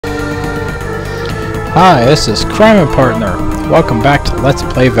Hi, this is Crime and Partner. Welcome back to Let's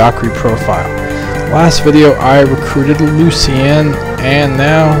Play Valkyrie Profile. Last video I recruited Lucien, and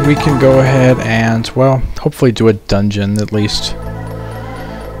now we can go ahead and, well, hopefully do a dungeon at least.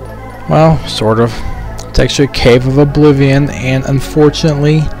 Well, sort of. It's actually a Cave of Oblivion, and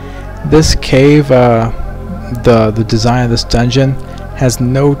unfortunately, this cave, the design of this dungeon has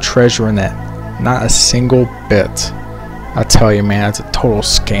no treasure in it. Not a single bit. I tell you, man, it's a total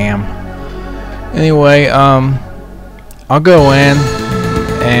scam. Anyway, I'll go in,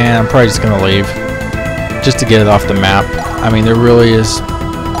 and I'm probably just gonna leave, just to get it off the map. I mean, there really is,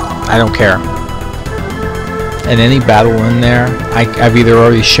 I don't care. And any battle in there, I've either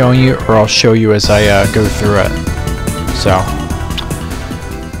already shown you, or I'll show you as I go through it. So,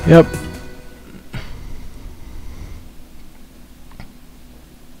 yep.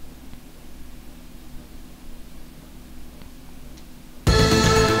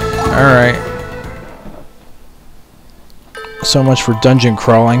 Alright. So much for dungeon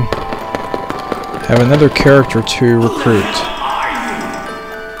crawling. Have another character to recruit.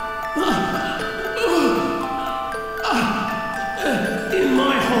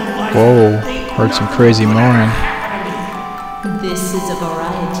 Whoa, heard some crazy moaning. This is a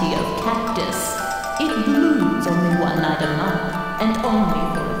variety of cactus. It blooms only one night a month, and only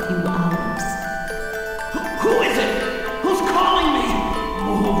for a few hours. Who is it? Who's calling me?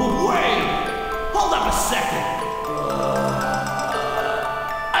 Wait! Hold up a second.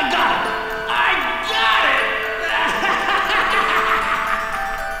 I got it! I got it!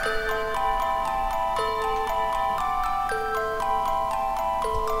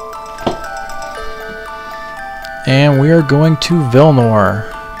 And we are going to Vilnor.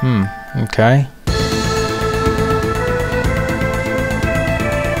 Okay.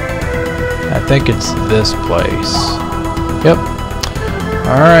 I think it's this place. Yep.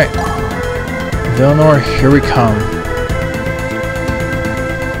 Alright. Vilnor, here we come.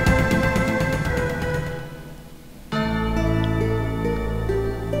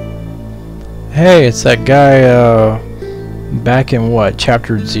 Hey, it's that guy back in what,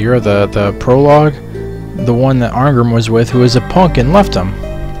 chapter 0, the prologue? The one that Arngrim was with, who was a punk and left him.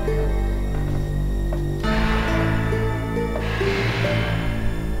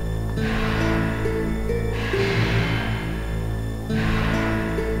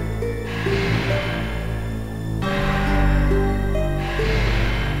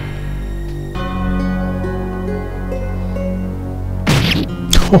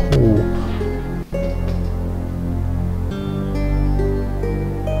 Oh.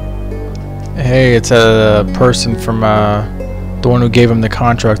 Hey, it's a person from the one who gave him the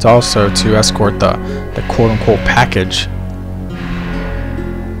contract also to escort the quote-unquote package.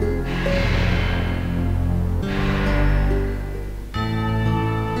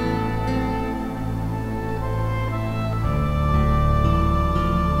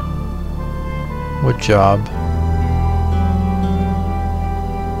 What job?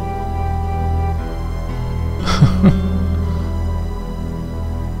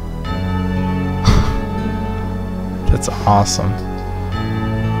 That's awesome.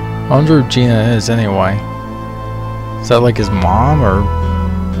 I wonder who Gina is anyway. Is that like his mom, or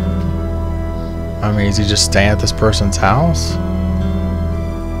I mean, is he just staying at this person's house?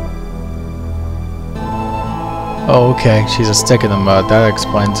 Oh, okay. She's a stick in the mud. That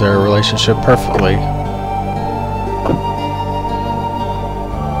explains their relationship perfectly.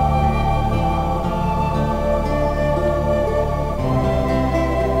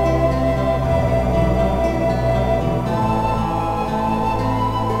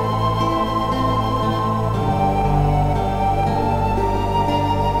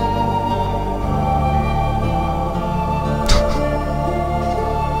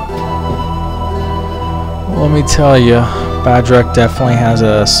 Let me tell you, Badrach definitely has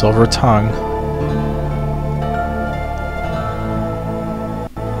a silver tongue.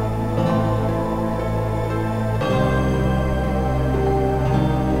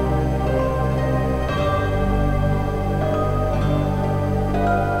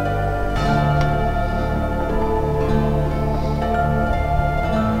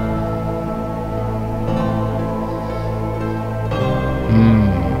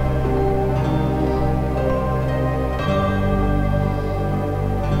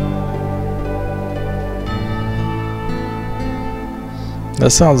 That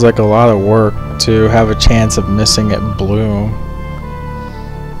sounds like a lot of work to have a chance of missing it bloom.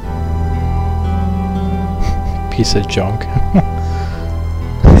 Piece of junk.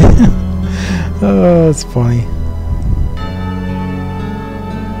 Oh, that's funny.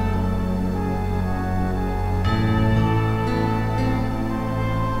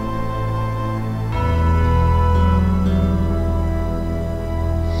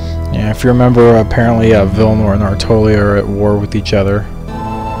 If you remember, apparently Vilnor and Artolia are at war with each other.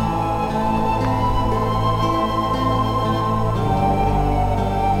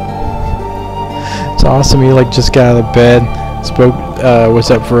 It's awesome. He like just got out of bed, was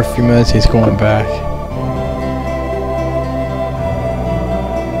up for a few minutes. He's going back.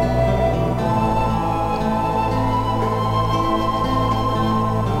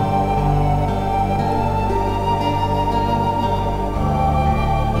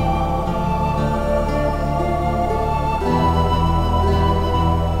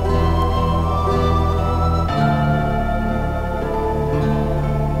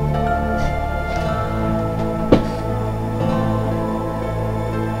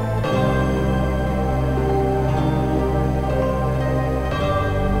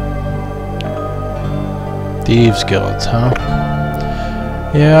 Thieves guilds, huh?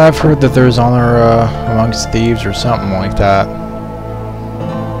 Yeah, I've heard that there's honor amongst thieves or something like that.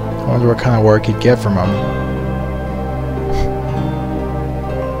 I wonder what kind of work you'd get from them.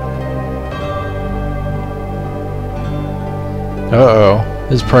 Uh-oh.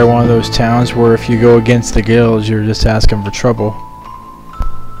 This is probably one of those towns where if you go against the guilds, you're just asking for trouble.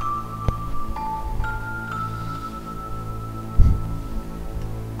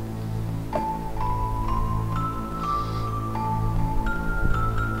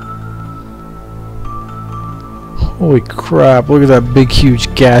 Holy crap, look at that big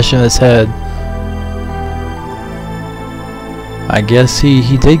huge gash in his head. I guess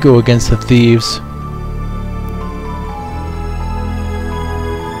he did go against the thieves.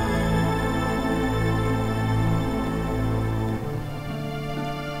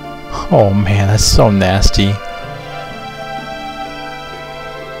 Oh man, that's so nasty.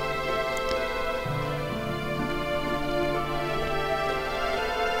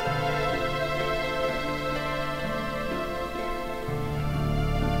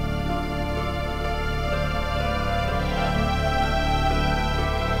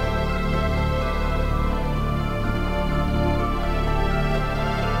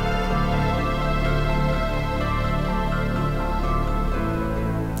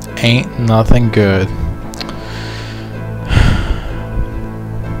 Ain't nothing good.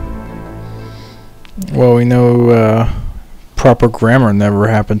 Well, we know proper grammar never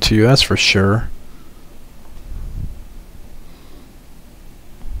happened to you, that's for sure.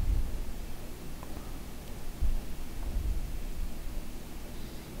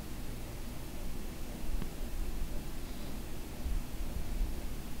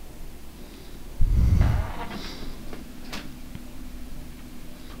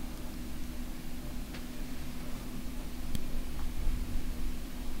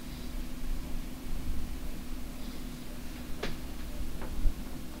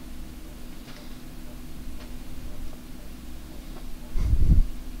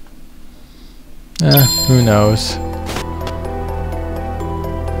 Who knows?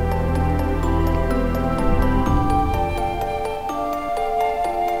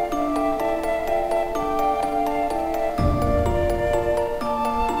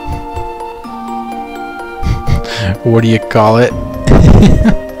 What do you call it?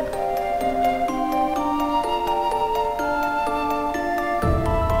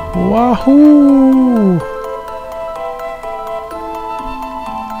 Wahoo!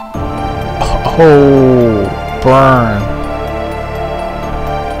 Oh, burn.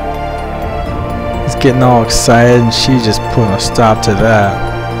 He's getting all excited and she's just putting a stop to that.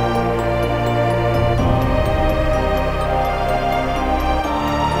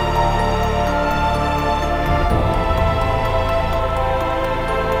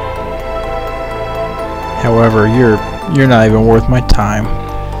 However, you're not even worth my time.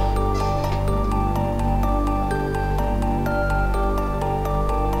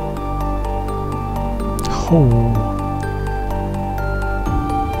 Oh.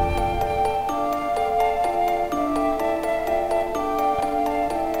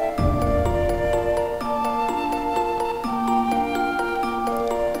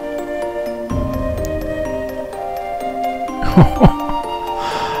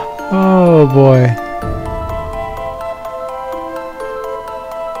 Oh boy.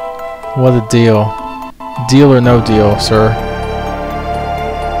 What a deal. Deal or no deal, sir.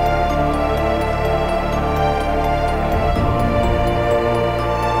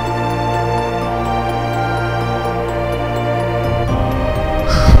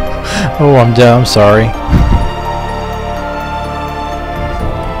 Oh, I'm dead. I'm sorry.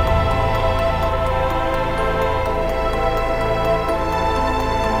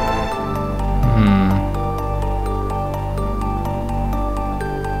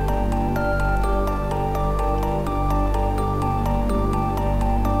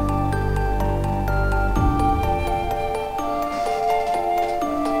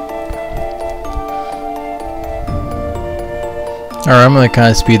 Alright, I'm gonna kind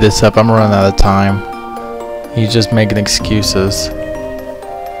of speed this up. I'm running out of time. He's just making excuses.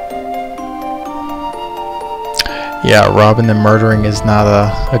 Yeah, robbing and murdering is not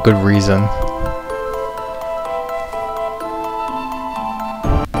a good reason.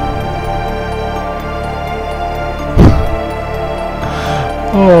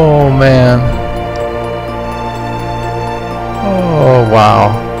 Oh man. Oh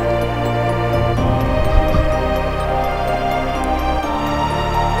wow.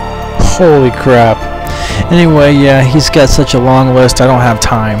 Holy crap. Anyway, yeah, he's got such a long list, I don't have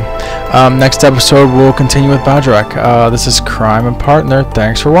time. Next episode, we'll continue with Badrach. This is Crime and Partner.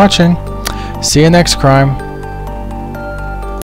 Thanks for watching. See you next Crime.